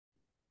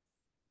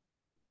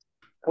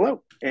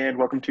Hello, and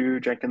welcome to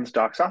Jenkins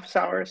Docs Office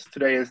Hours.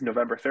 Today is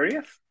November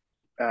 30th.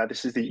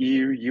 This is the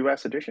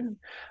EU-US edition.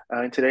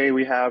 And today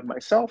we have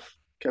myself,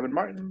 Kevin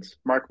Martins,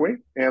 Mark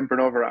Waite, and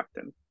Bruno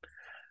Varakton.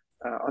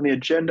 On the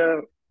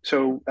agenda,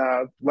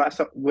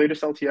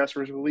 latest LTS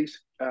was released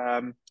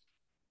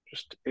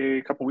just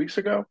a couple weeks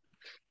ago.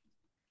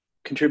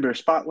 Contributor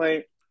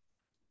Spotlight,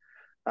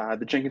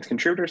 the Jenkins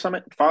Contributor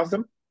Summit,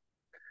 FOSDEM.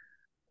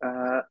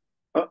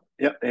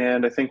 Yep,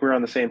 and I think we're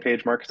on the same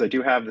page, Mark, because I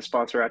do have the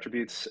sponsor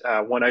attributes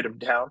one item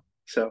down.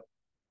 So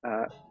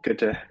good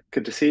to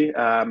see.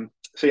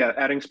 So yeah,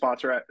 adding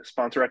sponsor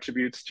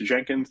attributes to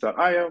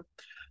Jenkins.io.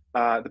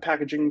 The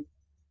packaging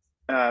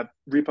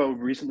repo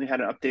recently had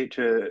an update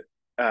to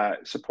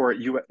support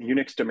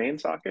Unix domain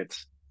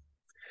sockets.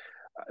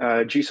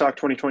 GSOC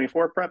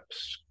 2024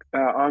 preps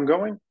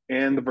ongoing,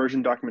 and the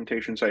version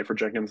documentation site for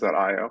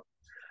Jenkins.io.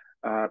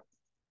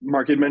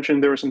 Mark, you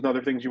mentioned there were some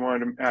other things you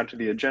wanted to add to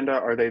the agenda.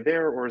 Are they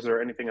there, or is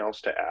there anything else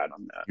to add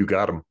on that? You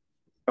got them.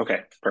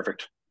 Okay,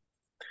 perfect.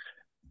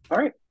 All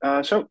right,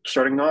 so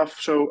starting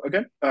off,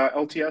 LTS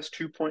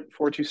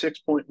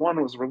 2.426.1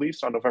 was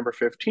released on November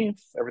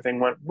 15th.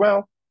 Everything went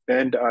well,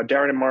 and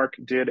Darren and Mark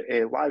did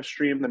a live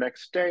stream the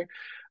next day,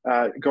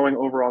 going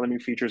over all the new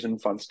features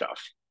and fun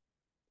stuff.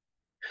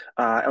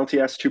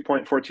 LTS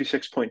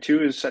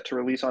 2.426.2 is set to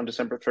release on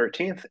December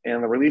 13th,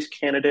 and the release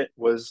candidate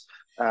was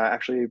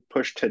actually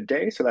pushed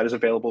today, so that is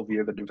available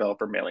via the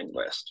developer mailing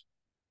list.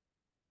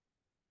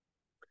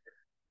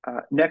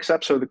 Next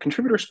up, so the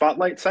Contributor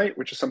Spotlight site,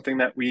 which is something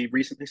that we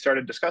recently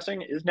started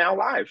discussing, is now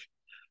live.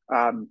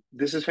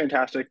 This is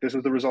fantastic. This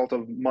is the result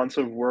of months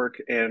of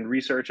work and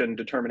research and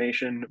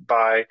determination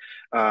by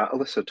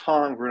Alyssa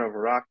Tong, Bruno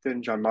Varakton,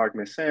 Jean-Marc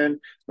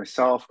Messin,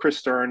 myself. Chris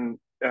Stern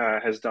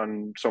has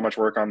done so much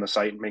work on the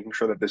site, making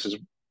sure that this is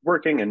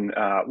working and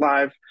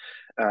live.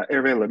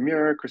 Hervé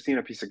Lemure,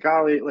 Christina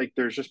Pisagali, like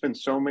there's just been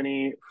so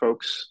many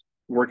folks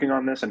working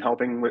on this and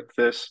helping with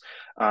this.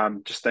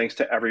 Just thanks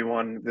to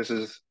everyone. This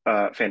is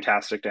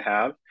fantastic to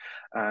have.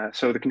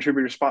 So the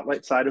Contributor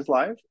Spotlight side is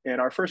live, and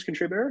our first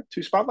contributor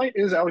to Spotlight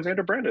is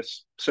Alexander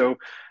Brandis. So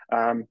if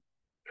you're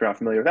not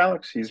familiar with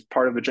Alex, he's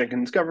part of the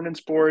Jenkins governance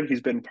board.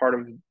 He's been part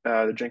of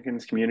the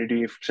Jenkins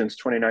community since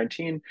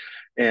 2019.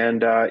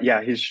 And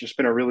yeah, he's just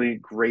been a really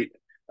great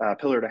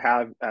pillar to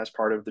have as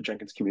part of the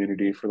Jenkins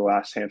community for the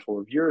last handful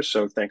of years.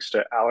 So thanks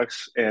to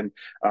Alex, and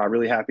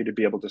really happy to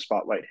be able to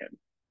spotlight him.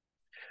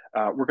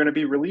 We're going to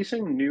be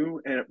releasing new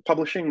and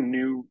publishing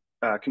new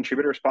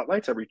contributor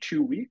spotlights every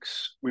 2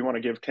 weeks. We want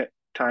to give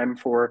time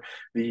for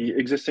the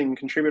existing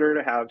contributor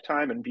to have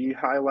time and be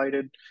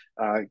highlighted,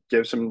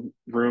 give some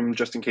room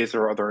just in case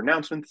there are other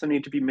announcements that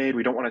need to be made.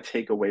 We don't want to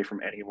take away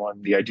from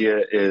anyone. The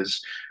idea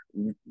is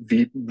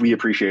we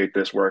appreciate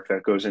this work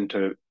that goes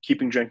into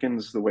keeping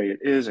Jenkins the way it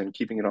is and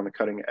keeping it on the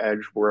cutting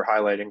edge. We're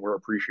highlighting, we're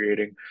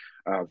appreciating.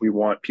 We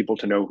want people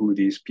to know who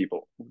these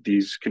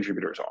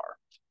contributors are.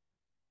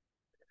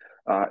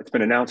 It's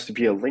been announced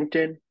via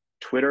LinkedIn,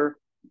 Twitter.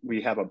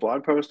 We have a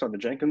blog post on the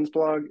Jenkins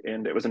blog,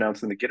 and it was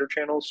announced in the Gitter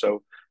channel.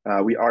 So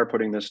we are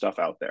putting this stuff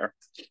out there.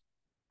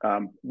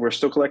 We're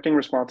still collecting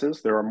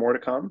responses. There are more to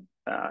come.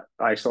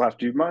 I still have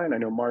to do mine. I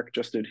know Mark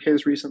just did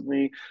his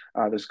recently.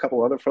 There's a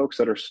couple other folks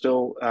that are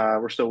still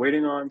we're still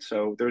waiting on.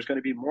 So there's going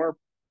to be more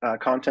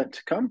content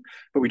to come,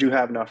 but we do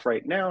have enough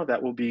right now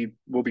that will be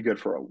good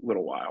for a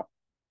little while.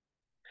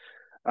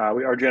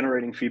 We are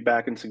generating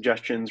feedback and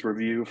suggestions,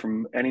 review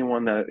from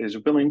anyone that is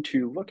willing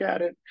to look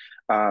at it.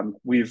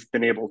 We've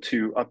been able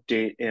to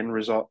update and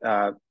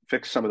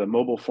fix some of the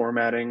mobile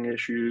formatting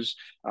issues.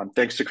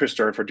 Thanks to Chris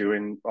Stern for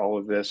doing all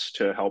of this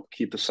to help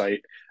keep the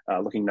site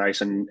looking nice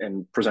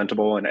and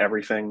presentable and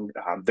everything.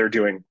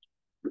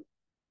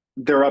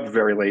 They're up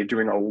very late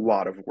doing a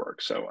lot of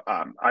work. So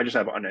I just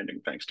have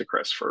unending thanks to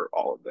Chris for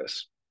all of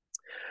this.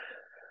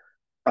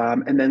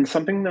 And then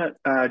something that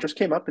just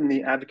came up in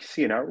the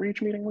advocacy and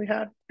outreach meeting we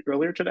had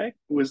earlier today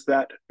was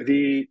that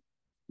the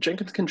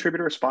Jenkins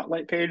contributor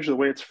spotlight page, the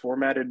way it's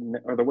formatted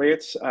or the way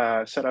it's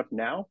set up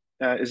now,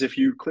 is if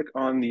you click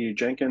on the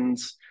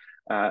Jenkins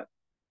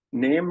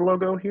name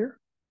logo here,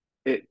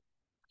 it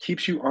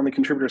keeps you on the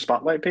contributor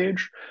spotlight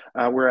page.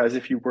 Whereas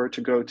if you were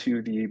to go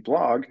to the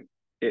blog,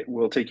 it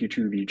will take you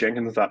to the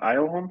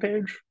Jenkins.io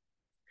homepage.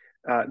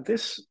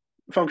 This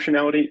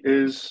functionality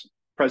is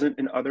present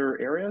in other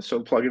areas. So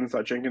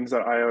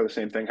plugins.jenkins.io, the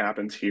same thing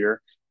happens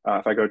here.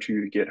 If I go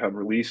to the GitHub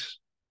release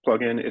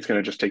plugin, it's going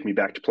to just take me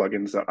back to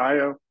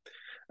plugins.io.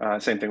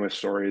 Same thing with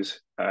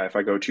stories. If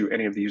I go to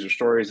any of the user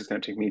stories, it's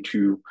going to take me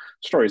to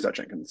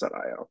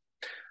stories.jenkins.io.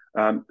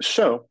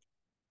 So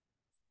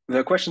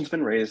the question's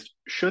been raised,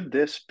 should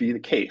this be the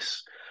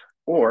case?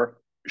 Or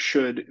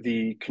should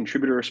the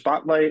contributor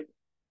spotlight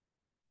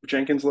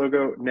Jenkins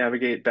logo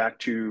navigate back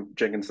to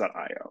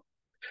jenkins.io?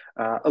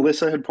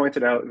 Alyssa had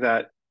pointed out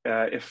that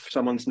if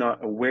someone's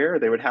not aware,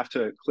 they would have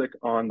to click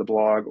on the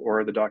blog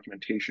or the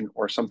documentation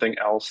or something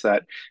else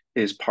that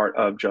is part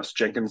of just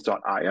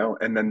jenkins.io,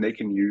 and then they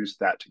can use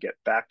that to get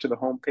back to the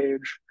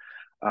homepage.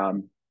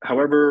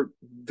 However,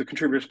 the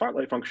contributor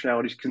spotlight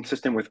functionality is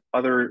consistent with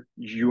other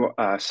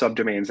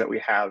subdomains that we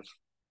have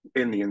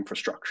in the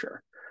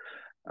infrastructure.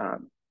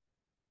 Um,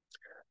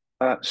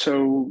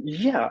 so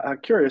yeah,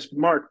 curious,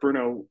 Mark,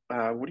 Bruno,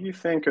 what do you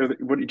think?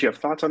 What do you have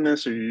thoughts on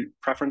this? Or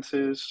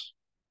preferences?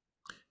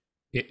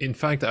 In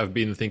fact, I've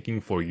been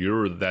thinking for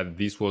years that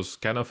this was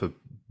kind of a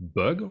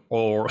bug,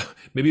 or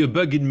maybe a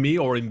bug in me,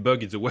 or in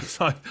bug in the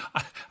website.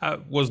 I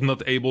was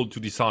not able to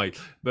decide,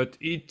 but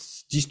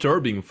it's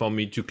disturbing for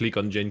me to click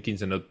on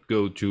Jenkins and not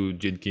go to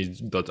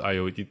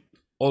Jenkins.io. It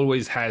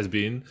always has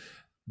been,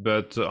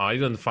 but I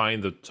didn't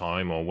find the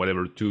time or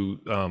whatever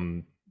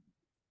to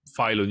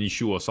file an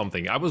issue or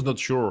something. I was not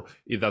sure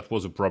if that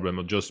was a problem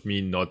or just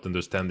me not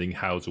understanding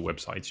how the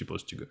website's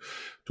supposed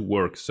to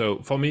work.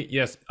 So for me,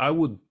 yes, I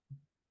would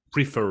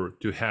prefer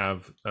to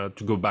have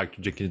to go back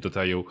to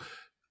Jenkins.io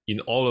in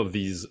all of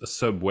these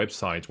sub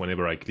websites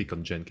whenever I click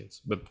on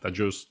Jenkins, but that's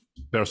just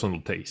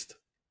personal taste.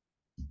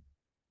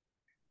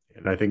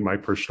 And I think my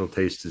personal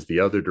taste is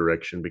the other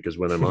direction, because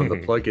when I'm on the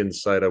plugin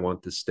side, I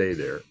want to stay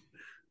there.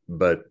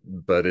 But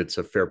it's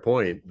a fair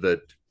point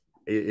that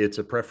it's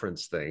a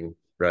preference thing,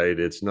 right?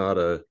 It's not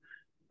an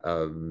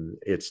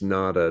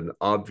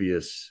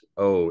obvious,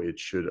 oh, it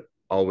should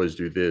always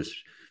do this.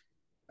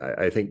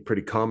 I think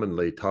pretty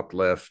commonly top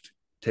left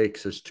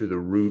takes us to the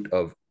root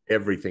of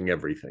everything.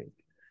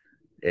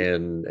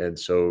 And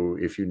so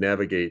if you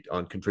navigate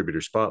on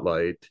Contributor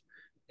Spotlight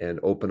and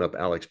open up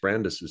Alex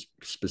Brandis's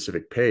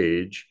specific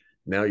page,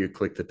 now you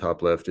click the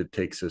top left, it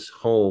takes us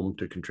home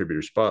to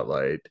Contributor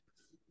Spotlight.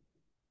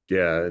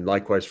 Yeah, and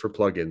likewise for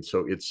plugins.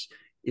 So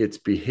it's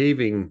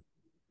behaving,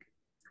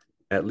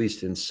 at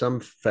least in some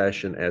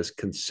fashion, as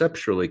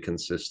conceptually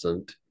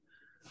consistent,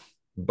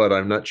 but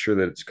I'm not sure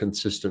that it's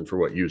consistent for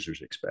what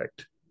users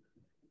expect.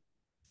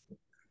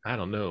 I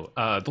don't know.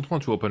 I don't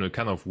want to open a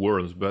can of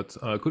worms, but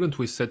couldn't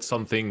we set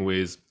something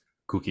with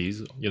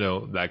cookies? You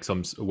know, like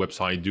some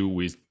website do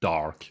with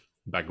dark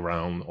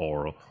background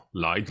or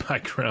light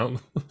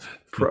background.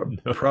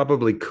 No.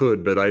 Probably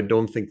could, but I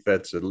don't think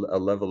that's a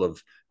level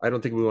of. I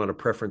don't think we want a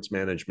preference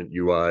management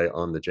UI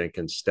on the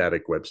Jenkins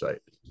static website.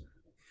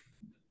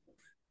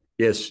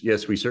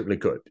 Yes, we certainly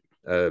could,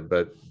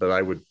 but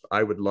I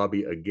would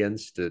lobby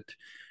against it,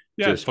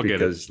 just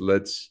because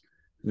let's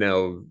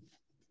now.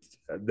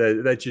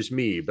 That's just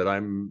me, but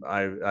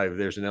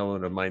there's an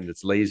element of mine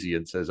that's lazy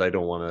and says I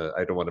don't want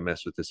to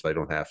mess with this if I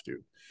don't have to.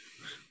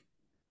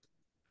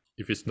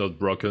 If it's not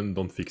broken,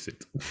 don't fix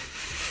it.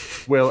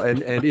 Well,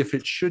 and if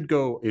it should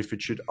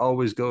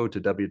always go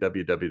to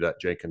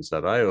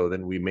www.jenkins.io,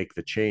 then we make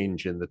the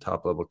change in the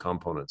top level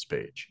components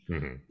page.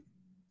 Mm-hmm.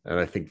 And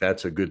I think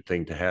that's a good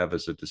thing to have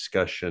as a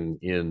discussion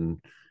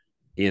in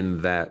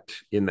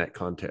that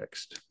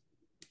context.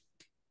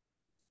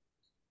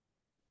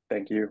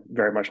 Thank you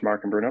very much,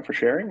 Mark and Bruno, for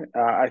sharing.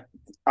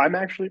 I'm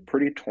actually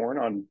pretty torn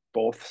on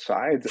both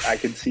sides. I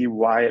can see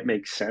why it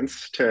makes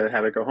sense to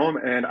have it go home,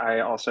 and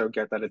I also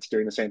get that it's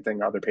doing the same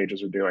thing other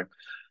pages are doing.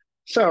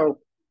 So,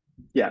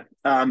 yeah.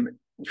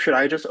 Should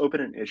I just open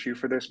an issue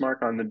for this,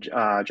 Mark, on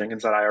the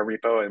Jenkins.io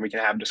repo, and we can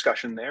have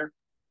discussion there?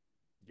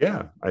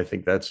 Yeah, I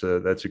think that's a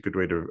good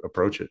way to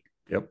approach it.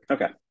 Yep.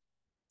 Okay.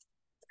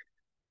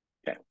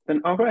 Okay,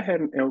 then I'll go ahead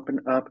and open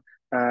up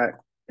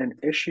an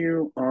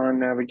issue on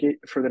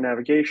the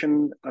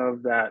navigation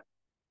of that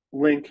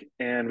link,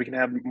 and we can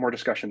have more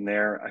discussion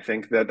there. I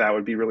think that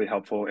would be really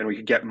helpful, and we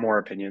could get more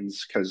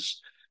opinions,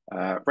 because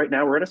right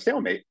now we're at a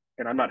stalemate,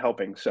 and I'm not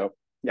helping. So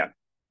yeah,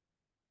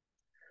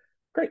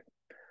 great.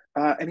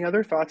 Any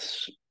other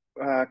thoughts,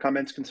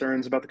 comments,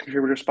 concerns about the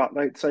contributor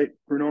spotlight site,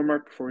 Bruno and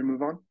Mark, before we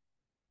move on?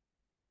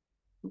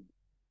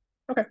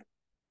 Okay.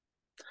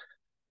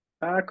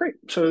 Great.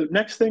 So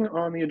next thing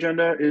on the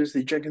agenda is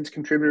the Jenkins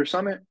Contributor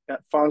Summit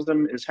at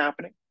FOSDEM is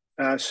happening.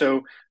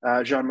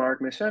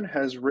 Jean-Marc Messen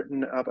has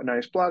written up a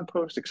nice blog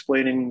post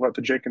explaining what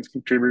the Jenkins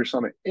Contributor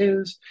Summit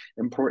is,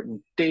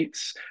 important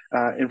dates,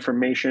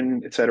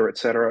 information, et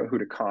cetera, who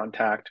to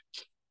contact.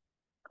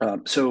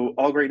 So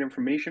all great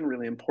information,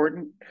 really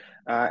important.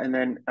 And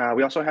then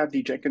we also have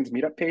the Jenkins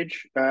meetup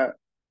page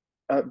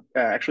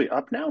actually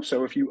up now.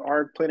 So if you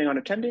are planning on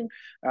attending,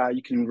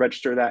 you can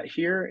register that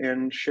here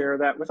and share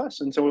that with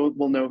us. And so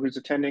we'll know who's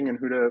attending and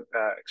who to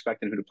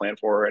expect and who to plan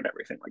for and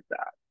everything like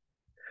that.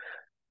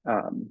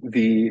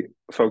 The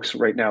folks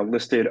right now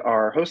listed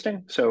are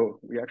hosting. So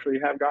we actually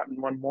have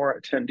gotten one more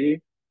attendee.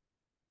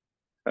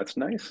 That's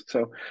nice.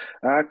 So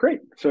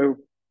great. So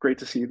great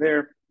to see you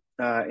there.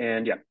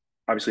 And yeah,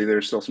 obviously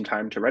there's still some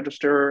time to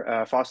register.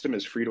 FOSDEM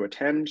is free to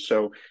attend.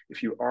 So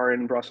if you are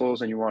in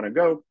Brussels and you want to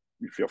go,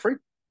 you feel free.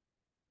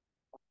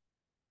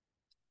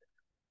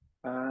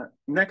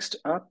 Next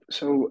up,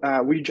 so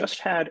we just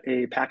had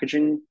a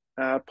packaging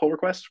pull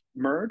request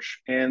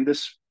merge, and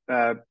this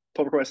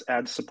pull request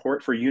adds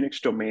support for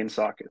Unix domain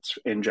sockets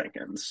in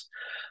Jenkins.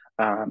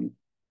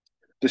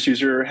 This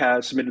user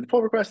has submitted the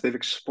pull request. They've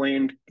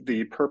explained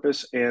the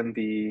purpose and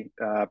the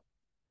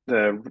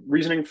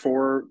reasoning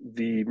for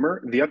the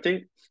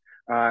update.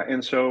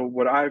 And so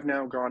what I've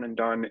now gone and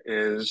done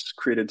is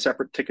created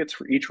separate tickets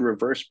for each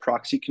reverse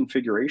proxy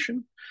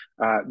configuration.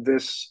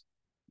 This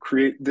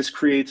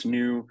creates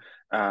new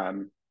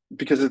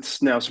because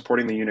it's now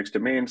supporting the Unix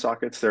domain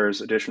sockets,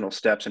 there's additional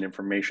steps and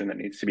information that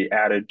needs to be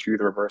added to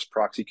the reverse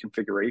proxy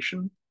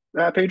configuration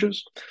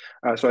pages.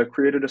 So I've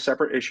created a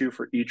separate issue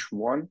for each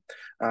one.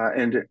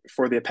 And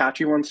for the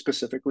Apache one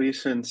specifically,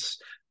 since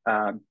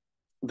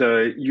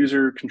the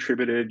user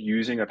contributed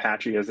using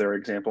Apache as their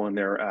example in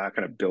their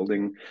kind of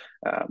building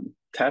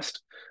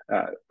test,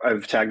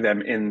 I've tagged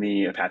them in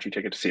the Apache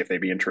ticket to see if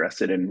they'd be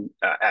interested in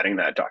adding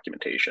that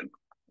documentation.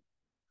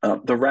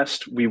 The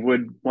rest, we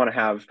would want to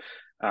have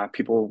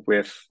people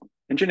with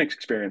Nginx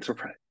experience or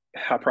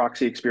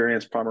proxy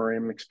experience,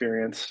 Pomeram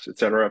experience, et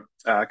cetera,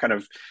 kind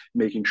of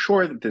making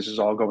sure that this is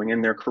all going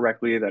in there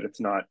correctly, that it's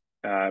not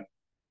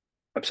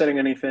upsetting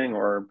anything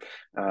or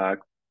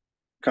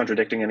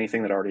contradicting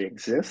anything that already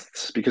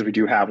exists, because we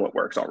do have what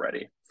works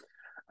already.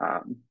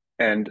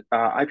 And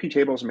IP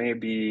tables may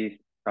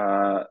be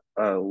a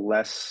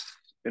less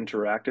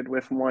interacted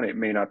with one. It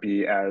may not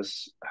be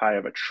as high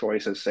of a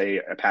choice as, say,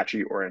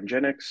 Apache or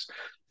Nginx.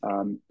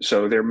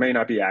 So there may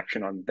not be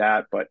action on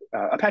that, but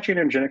Apache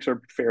and Nginx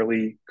are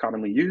fairly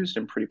commonly used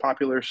and pretty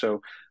popular,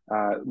 so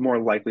more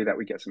likely that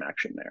we get some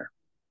action there.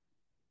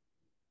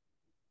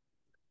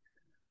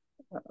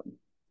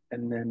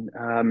 And then,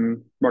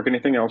 Mark,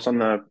 anything else on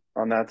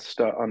that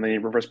stuff, on the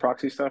reverse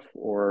proxy stuff,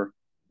 or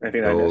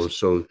anything that I missed?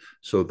 So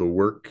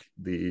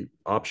the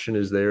option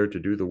is there to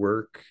do the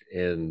work,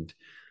 and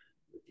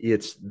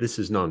this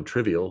is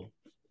non-trivial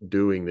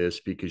doing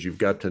this, because you've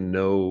got to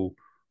know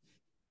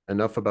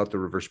enough about the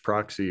reverse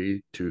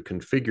proxy to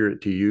configure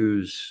it to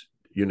use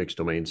Unix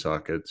domain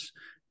sockets,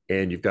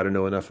 and you've got to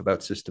know enough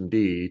about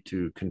systemd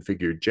to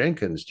configure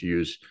Jenkins to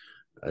use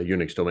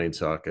Unix domain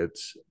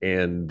sockets,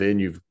 and then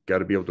you've got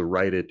to be able to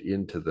write it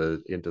into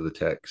the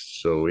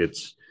text. So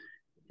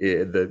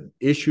the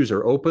issues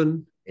are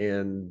open,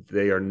 and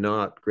they are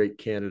not great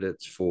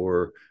candidates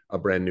for a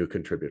brand new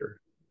contributor.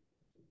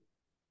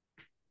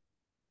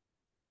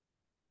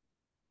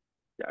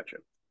 Gotcha.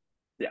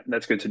 Yeah,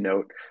 that's good to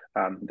note.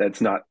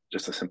 That's not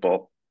just a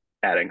simple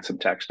adding some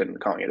text and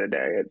calling it a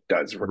day. It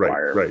does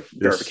require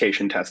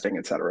verification, testing,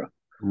 et cetera.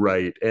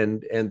 Right.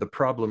 And the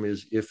problem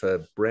is, if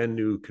a brand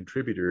new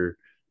contributor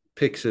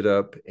picks it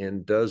up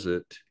and does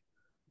it,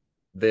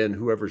 then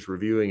whoever's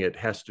reviewing it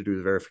has to do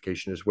the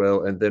verification as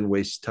well, and then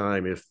wastes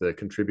time if the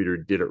contributor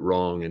did it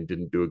wrong and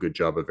didn't do a good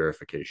job of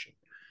verification.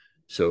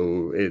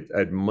 So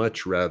I'd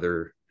much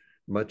rather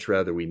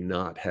we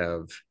not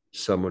have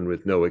someone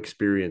with no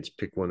experience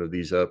pick one of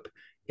these up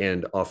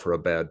and offer a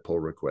bad pull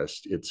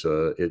request.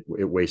 It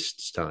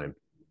wastes time.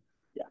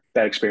 Yeah,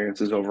 bad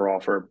experiences overall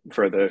for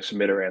the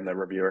submitter and the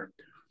reviewer.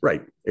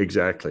 Right,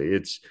 exactly.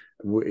 It's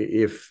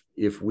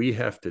if we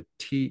have to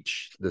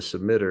teach the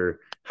submitter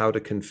how to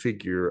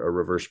configure a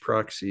reverse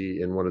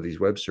proxy in one of these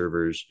web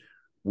servers,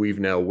 we've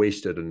now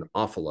wasted an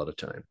awful lot of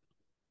time.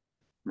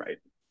 Right.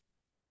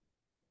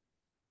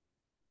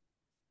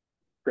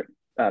 Great.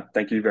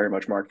 Thank you very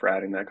much, Mark, for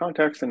adding that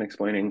context and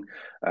explaining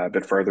a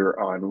bit further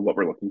on what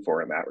we're looking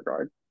for in that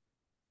regard.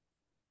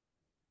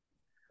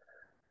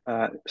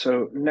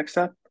 So next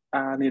up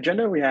on the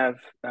agenda, we have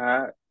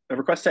a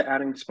request to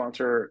adding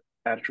sponsor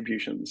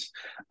attributions.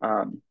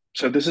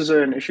 So this is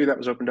an issue that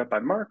was opened up by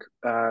Mark.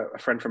 A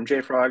friend from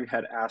JFrog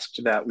had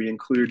asked that we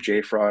include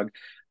JFrog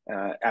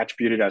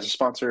attributed as a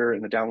sponsor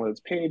in the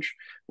downloads page.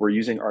 We're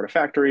using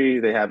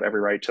Artifactory. They have every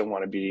right to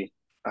want to be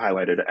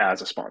highlighted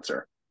as a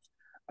sponsor.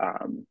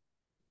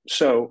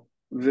 So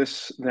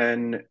this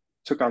then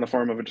took on the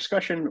form of a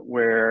discussion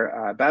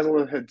where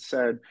Basil had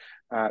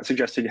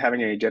suggested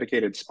having a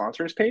dedicated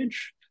sponsors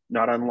page,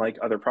 not unlike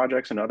other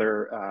projects and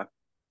other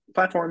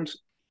platforms.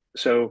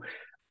 So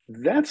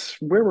that's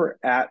where we're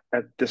at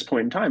this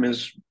point in time.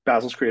 Is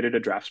Basil's created a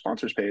draft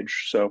sponsors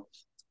page. So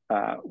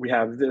we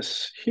have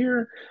this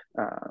here.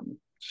 I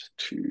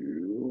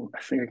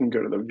think I can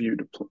go to the view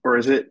deploy, or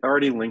is it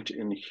already linked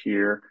in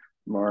here,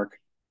 Mark?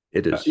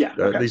 It is. Yeah.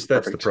 Okay, at least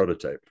that's perfect. The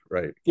prototype,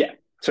 right? Yeah.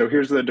 So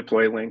here's the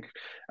deploy link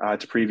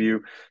to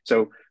preview.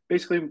 So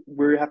basically,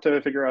 we have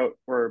to figure out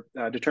or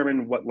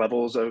determine what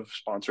levels of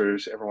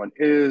sponsors everyone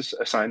is,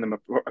 assign them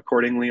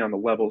accordingly on the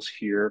levels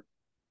here.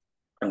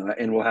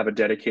 And we'll have a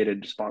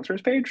dedicated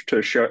sponsors page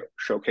to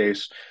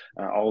showcase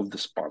all of the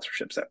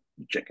sponsorships that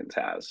Jenkins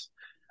has.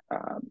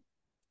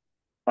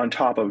 On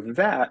top of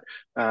that,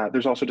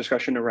 there's also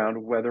discussion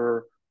around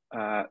whether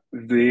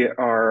they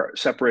are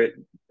separate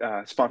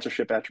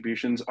sponsorship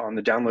attributions on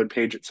the download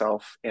page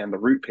itself and the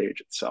root page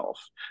itself,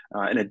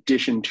 in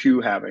addition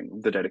to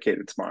having the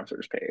dedicated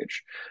sponsors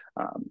page.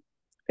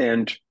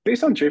 And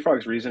based on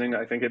JFrog's reasoning,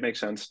 I think it makes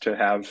sense to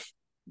have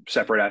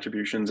separate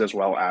attributions as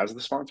well as the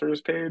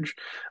sponsors page.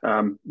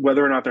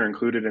 Whether or not they're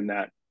included in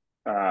that,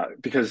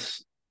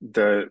 because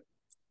the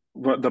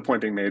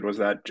point being made was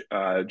that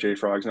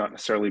JFrog's not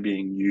necessarily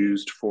being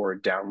used for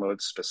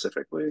downloads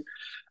specifically.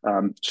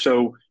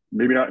 So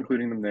maybe not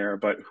including them there,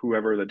 but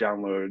whoever the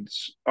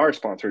downloads are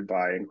sponsored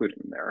by, including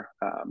them there.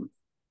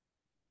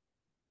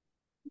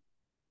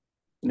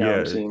 Now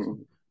I'm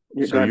seeing.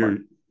 Yeah, so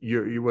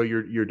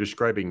you're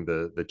describing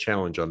the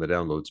challenge on the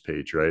downloads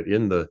page, right?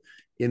 In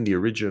the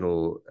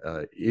original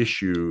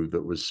issue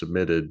that was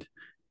submitted,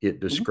 it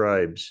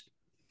describes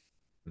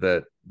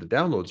that the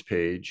downloads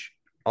page,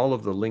 all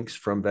of the links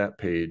from that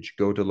page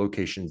go to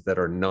locations that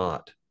are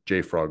not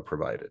JFrog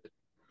provided.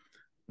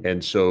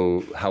 And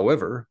so,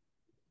 however,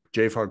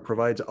 JFrog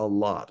provides a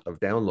lot of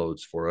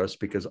downloads for us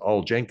because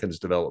all Jenkins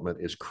development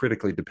is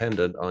critically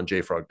dependent on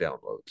JFrog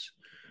downloads.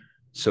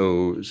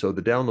 So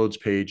the downloads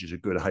page is a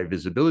good high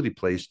visibility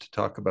place to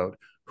talk about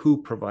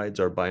who provides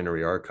our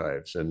binary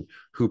archives, and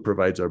who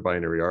provides our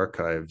binary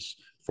archives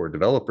for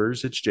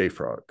developers. It's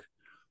JFrog.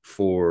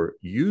 For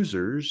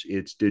users,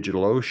 it's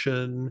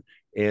DigitalOcean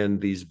and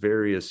these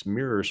various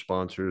mirror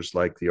sponsors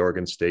like the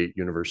Oregon State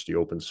University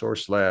Open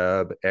Source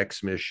Lab,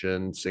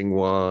 XMission,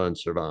 Tsinghua, and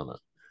Savannah.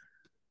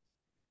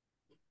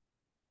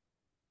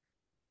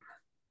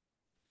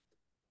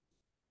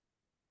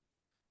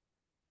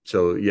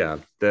 So yeah,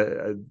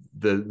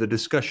 the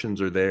discussions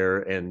are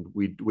there, and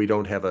we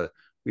don't have a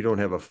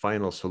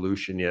final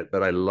solution yet.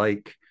 But I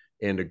like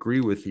and agree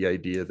with the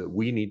idea that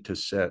we need to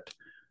set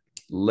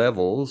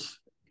levels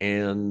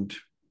and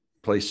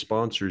place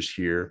sponsors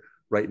here.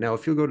 Right now,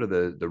 if you go to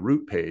the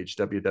root page,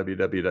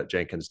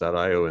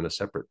 www.jenkins.io, in a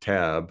separate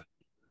tab,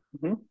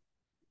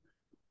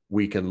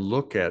 we can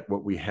look at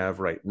what we have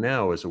right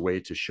now as a way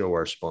to show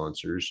our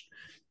sponsors.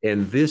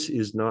 And this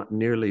is not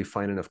nearly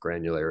fine enough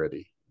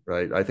granularity,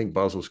 right? I think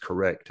Basil's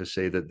correct to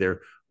say that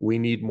we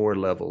need more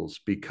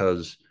levels,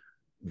 because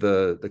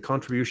the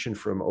contribution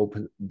from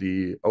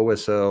the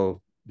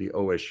OSL, the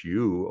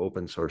OSU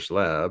Open Source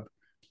Lab,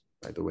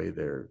 by the way,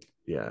 the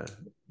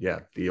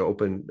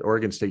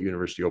Oregon State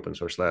University Open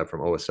Source Lab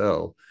from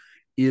OSL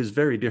is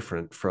very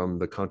different from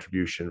the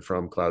contribution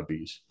from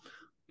CloudBees.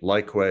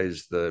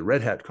 Likewise, the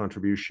Red Hat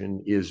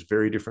contribution is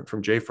very different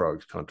from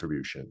JFrog's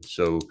contribution.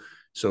 So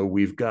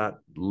we've got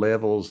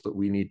levels that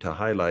we need to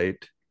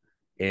highlight,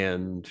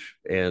 and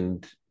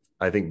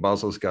I think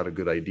Basil's got a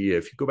good idea.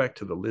 If you go back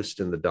to the list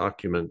in the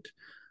document,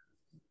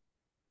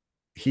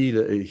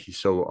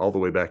 so all the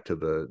way back to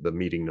the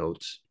meeting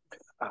notes.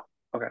 Oh,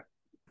 okay.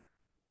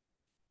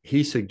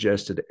 He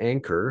suggested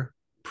Anchor,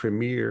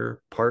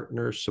 Premier,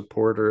 Partner,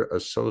 Supporter,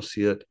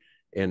 Associate,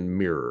 and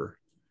Mirror.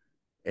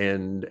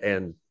 And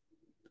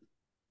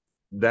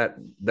that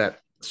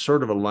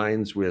sort of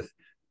aligns with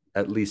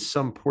at least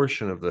some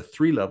portion of the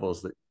three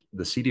levels that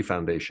the CD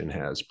Foundation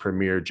has: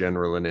 Premier,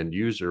 General, and End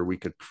User. We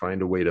could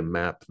find a way to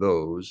map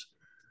those.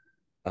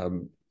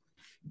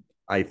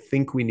 I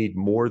think we need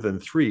more than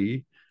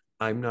three.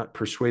 I'm not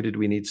persuaded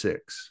we need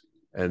six.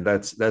 And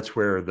that's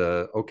where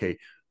okay,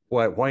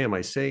 why am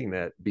I saying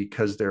that?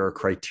 Because there are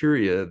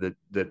criteria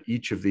that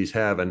each of these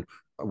have. And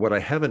what I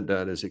haven't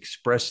done is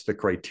express the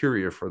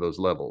criteria for those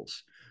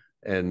levels.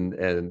 And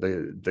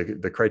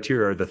the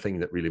criteria are the thing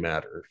that really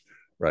matter,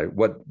 right?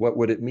 What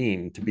would it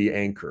mean to be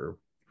Anchor?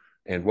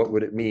 And what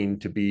would it mean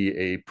to be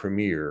a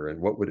Premier? And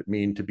what would it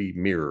mean to be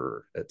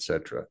Mirror,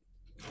 etc.?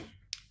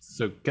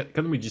 So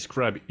can we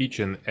describe each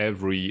and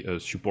every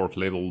support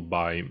level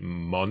by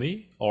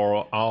money,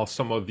 or are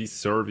some of these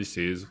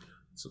services,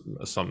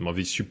 some of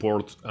these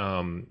support,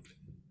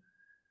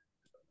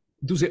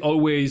 do they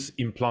always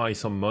imply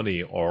some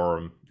money,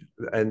 or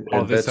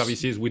are the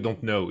services we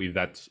don't know if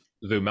that's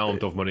the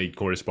amount of money it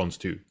corresponds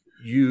to?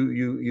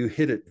 You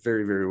hit it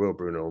very, very well,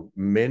 Bruno.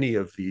 Many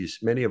of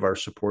our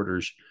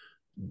supporters,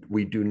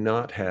 we do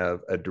not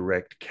have a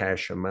direct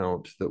cash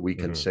amount that we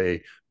can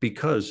say,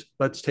 because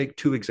let's take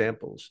two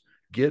examples: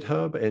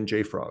 GitHub and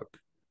JFrog,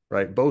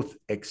 right? Both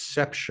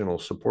exceptional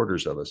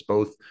supporters of us,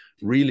 both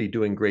really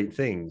doing great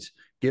things.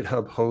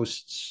 GitHub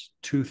hosts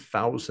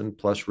 2,000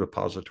 plus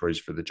repositories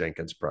for the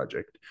Jenkins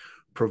project,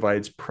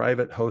 provides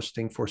private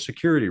hosting for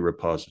security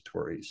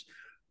repositories,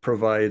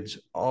 provides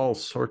all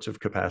sorts of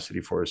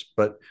capacity for us,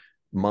 but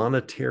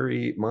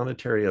monetary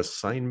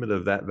assignment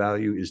of that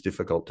value is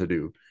difficult to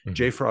do.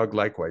 JFrog,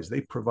 likewise,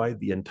 they provide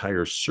the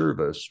entire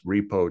service,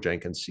 repo,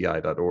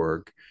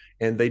 jenkinsci.org,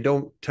 and they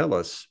don't tell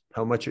us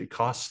how much it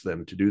costs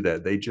them to do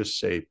that. They just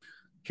say,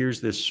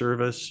 here's this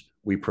service,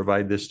 we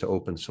provide this to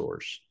open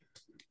source.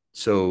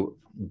 So,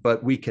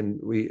 but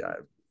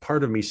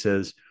part of me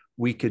says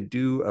we could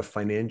do a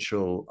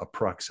financial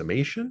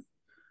approximation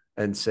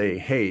and say,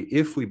 hey,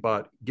 if we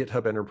bought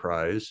GitHub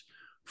Enterprise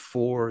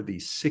for the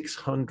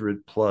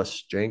 600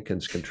 plus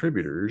Jenkins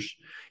contributors,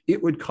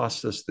 it would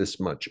cost us this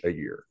much a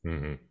year.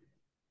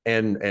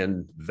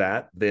 And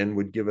that then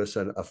would give us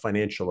a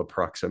financial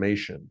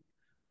approximation.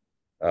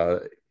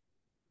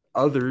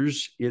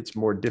 Others, it's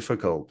more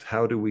difficult.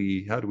 How do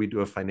we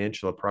do a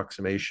financial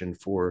approximation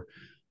for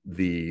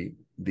the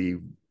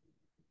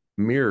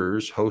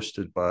mirrors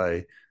hosted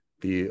by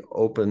the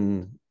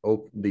open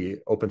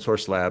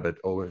source lab at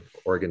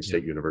Oregon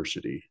State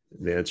University?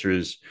 The answer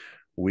is,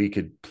 we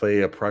could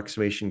play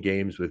approximation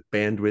games with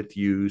bandwidth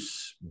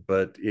use,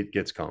 but it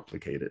gets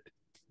complicated.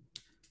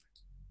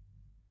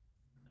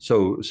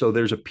 So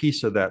there's a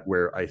piece of that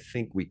where I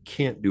think we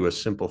can't do a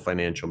simple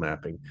financial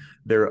mapping.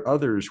 There are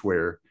others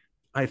where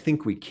I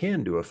think we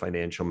can do a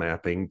financial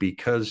mapping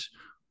because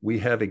we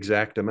have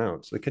exact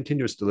amounts. The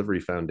Continuous Delivery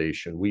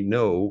Foundation, we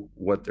know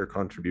what their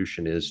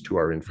contribution is to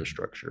our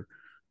infrastructure.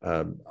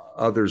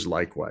 Others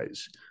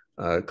likewise.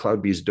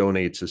 CloudBees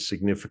donates a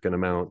significant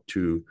amount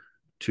to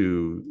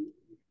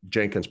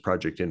Jenkins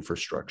project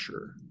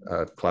infrastructure.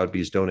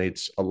 CloudBees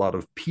donates a lot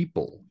of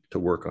people to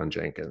work on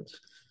Jenkins.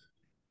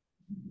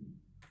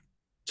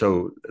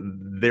 So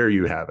there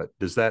you have it.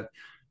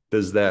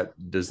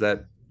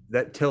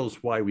 That tells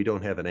why we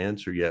don't have an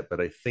answer yet, but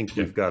I think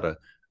we've got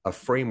a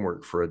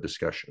framework for a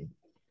discussion.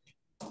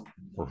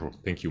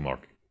 Thank you,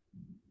 Mark.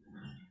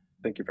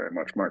 Thank you very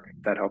much, Mark.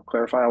 That helped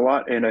clarify a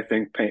lot, and I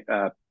think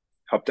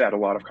helped add a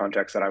lot of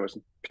context that I was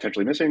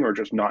potentially missing or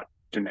just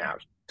didn't have.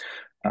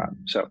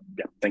 So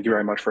yeah, thank you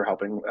very much for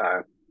helping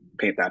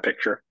paint that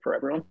picture for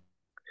everyone.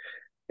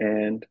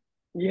 And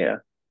yeah,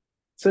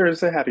 so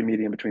there's a happy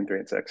medium between 3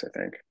 and 6, I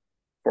think.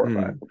 4 or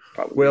 5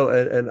 probably. Well,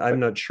 and I'm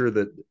not sure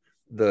that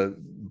the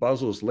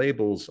Basel's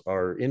labels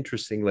are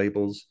interesting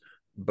labels,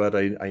 but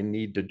I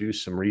need to do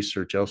some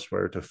research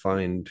elsewhere to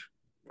find,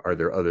 are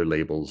there other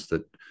labels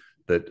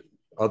that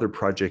other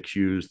projects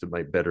use that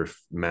might better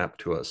map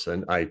to us?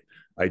 And I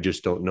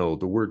just don't know.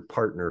 The word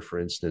partner, for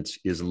instance,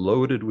 is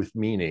loaded with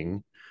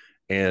meaning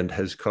and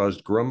has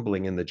caused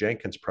grumbling in the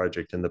Jenkins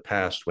project in the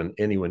past when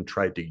anyone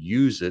tried to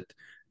use it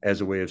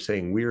as a way of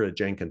saying we're a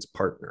Jenkins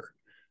partner,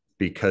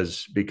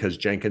 because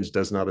Jenkins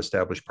does not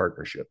establish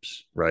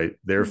partnerships, right?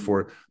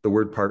 Therefore, the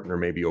word partner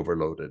may be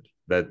overloaded.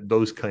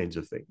 Those kinds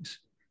of things.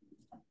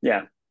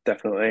 Yeah,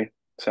 definitely.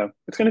 So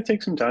it's going to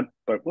take some time,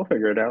 but we'll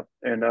figure it out.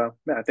 And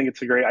yeah, I think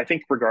I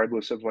think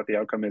regardless of what the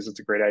outcome is, it's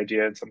a great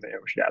idea and something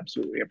that we should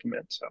absolutely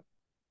implement. So,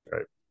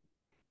 right.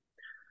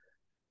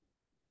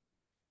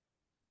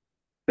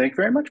 Thank you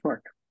very much,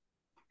 Mark.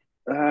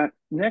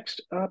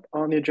 Next up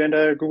on the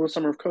agenda, Google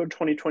Summer of Code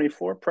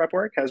 2024 prep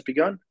work has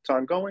begun. It's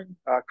ongoing.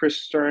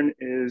 Chris Stern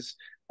is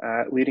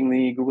leading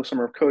the Google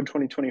Summer of Code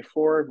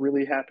 2024.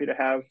 Really happy to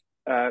have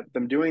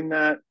them doing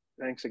that.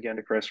 Thanks again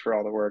to Chris for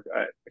all the work.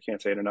 I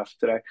can't say it enough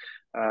today.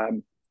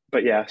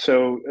 But yeah,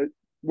 so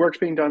work's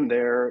being done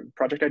there.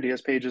 Project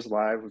ideas page is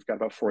live. We've got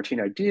about 14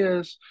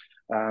 ideas.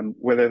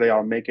 Whether they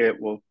all make it,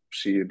 we'll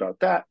see about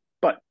that.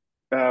 But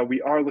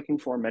we are looking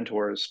for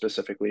mentors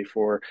specifically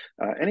for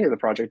any of the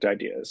project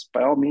ideas.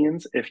 By all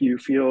means, if you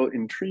feel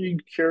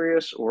intrigued,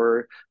 curious,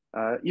 or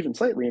even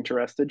slightly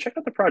interested, check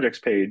out the projects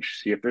page,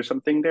 see if there's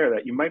something there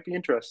that you might be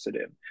interested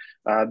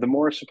in. The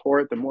more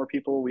support, the more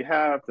people we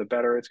have, the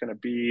better it's going to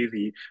be,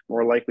 the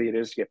more likely it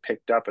is to get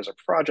picked up as a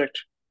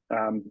project.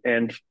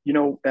 And, you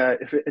know,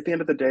 if at the end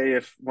of the day,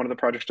 if one of the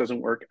projects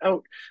doesn't work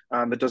out,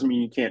 that doesn't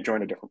mean you can't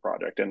join a different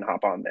project and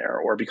hop on there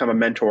or become a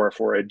mentor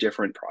for a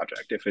different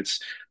project if it's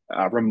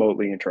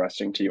remotely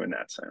interesting to you in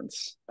that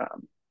sense.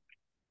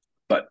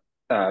 But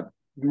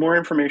more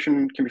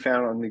information can be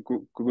found on the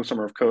Google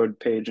Summer of Code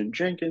page in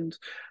Jenkins.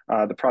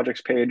 The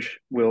projects page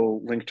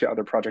will link to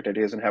other project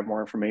ideas and have more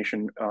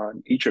information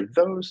on each of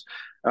those.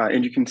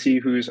 And you can see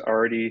who's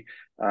already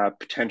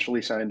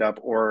potentially signed up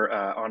or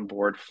on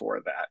board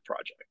for that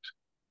project.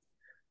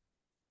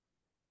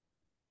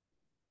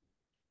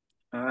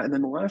 And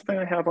then the last thing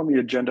I have on the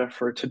agenda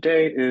for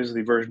today is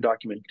the version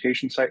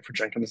documentation site for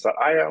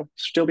Jenkins.io,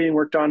 still being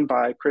worked on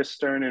by Chris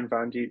Stern and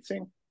Vandeep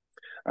Singh.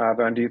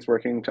 Vandeep's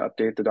working to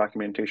update the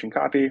documentation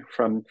copy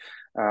from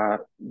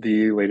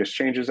the latest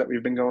changes that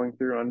we've been going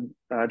through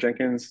on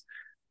Jenkins.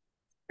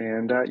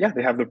 And yeah,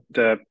 they have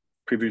the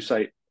preview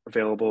site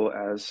available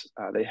as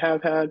they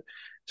have had.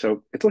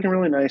 So it's looking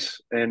really nice.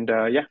 And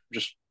yeah,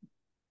 just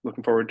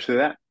looking forward to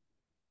that.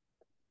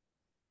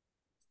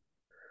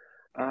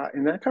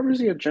 And that covers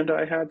the agenda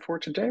I had for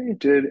today.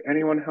 Did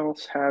anyone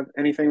else have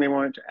anything they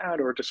wanted to add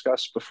or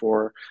discuss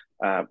before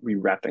we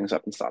wrap things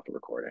up and stop the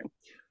recording?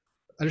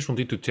 I just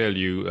wanted to tell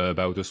you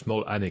about a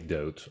small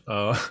anecdote.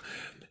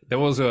 There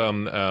was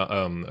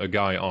a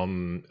guy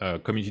on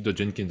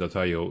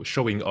community.jenkins.io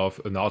showing off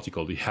an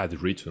article he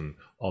had written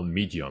on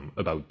Medium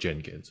about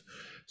Jenkins.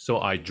 So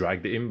I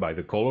dragged him by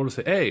the collar and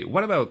said, hey,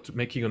 what about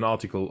making an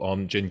article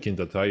on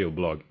Jenkins.io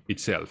blog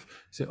itself?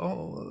 He said,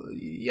 oh,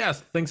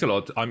 yes, thanks a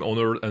lot. I'm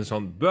honored and so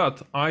on.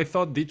 But I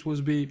thought this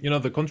would be, you know,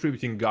 the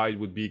contributing guide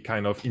would be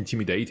kind of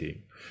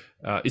intimidating.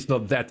 It's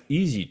not that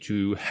easy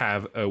to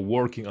have a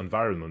working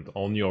environment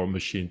on your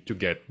machine to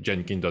get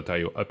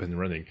Jenkins.io up and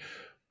running.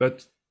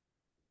 But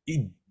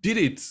it did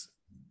it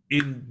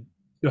in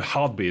a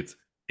heartbeat.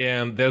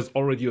 And there's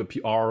already a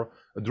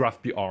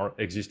draft PR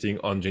existing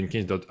on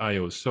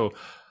Jenkins.io. So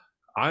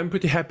I'm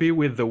pretty happy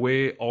with the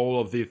way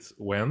all of this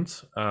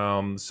went.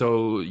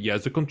 So yeah,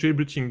 the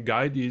contributing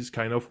guide is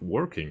kind of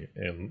working,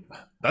 and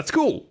that's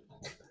cool.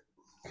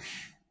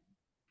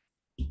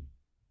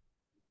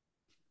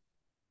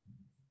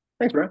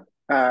 Thanks, bro.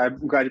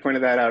 I'm glad you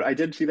pointed that out. I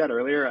did see that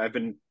earlier. I've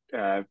been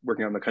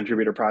working on the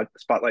contributor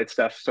spotlight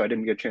stuff, so I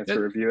didn't get a chance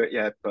to review it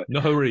yet. But no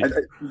hurry.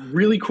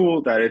 Really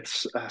cool that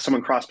it's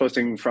someone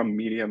cross-posting from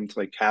Medium to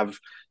like have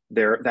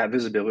that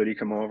visibility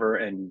come over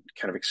and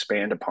kind of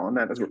expand upon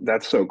that.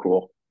 That's so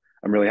cool.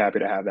 I'm really happy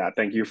to have that.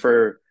 Thank you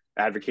for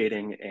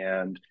advocating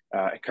and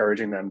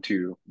encouraging them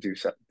to do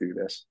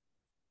this.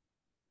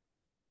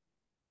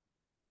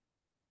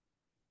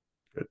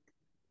 Good.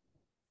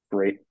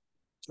 Great.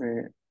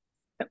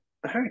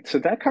 All right, so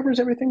that covers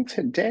everything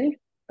today.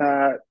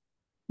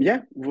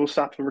 Yeah, we'll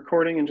stop the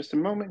recording in just a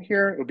moment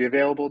here. It'll be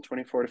available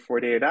 24 to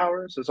 48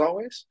 hours, as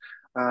always.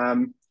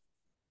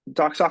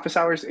 Doc's office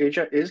hours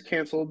Asia is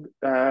canceled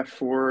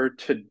for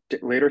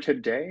later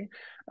today.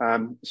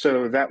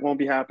 So that won't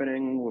be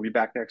happening. We'll be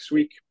back next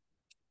week.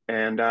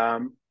 And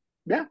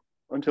yeah,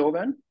 until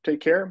then, take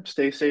care,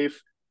 stay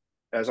safe.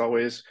 As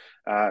always,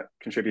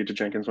 contribute to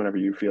Jenkins whenever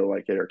you feel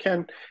like it or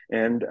can.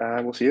 And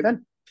we'll see you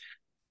then.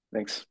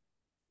 Thanks.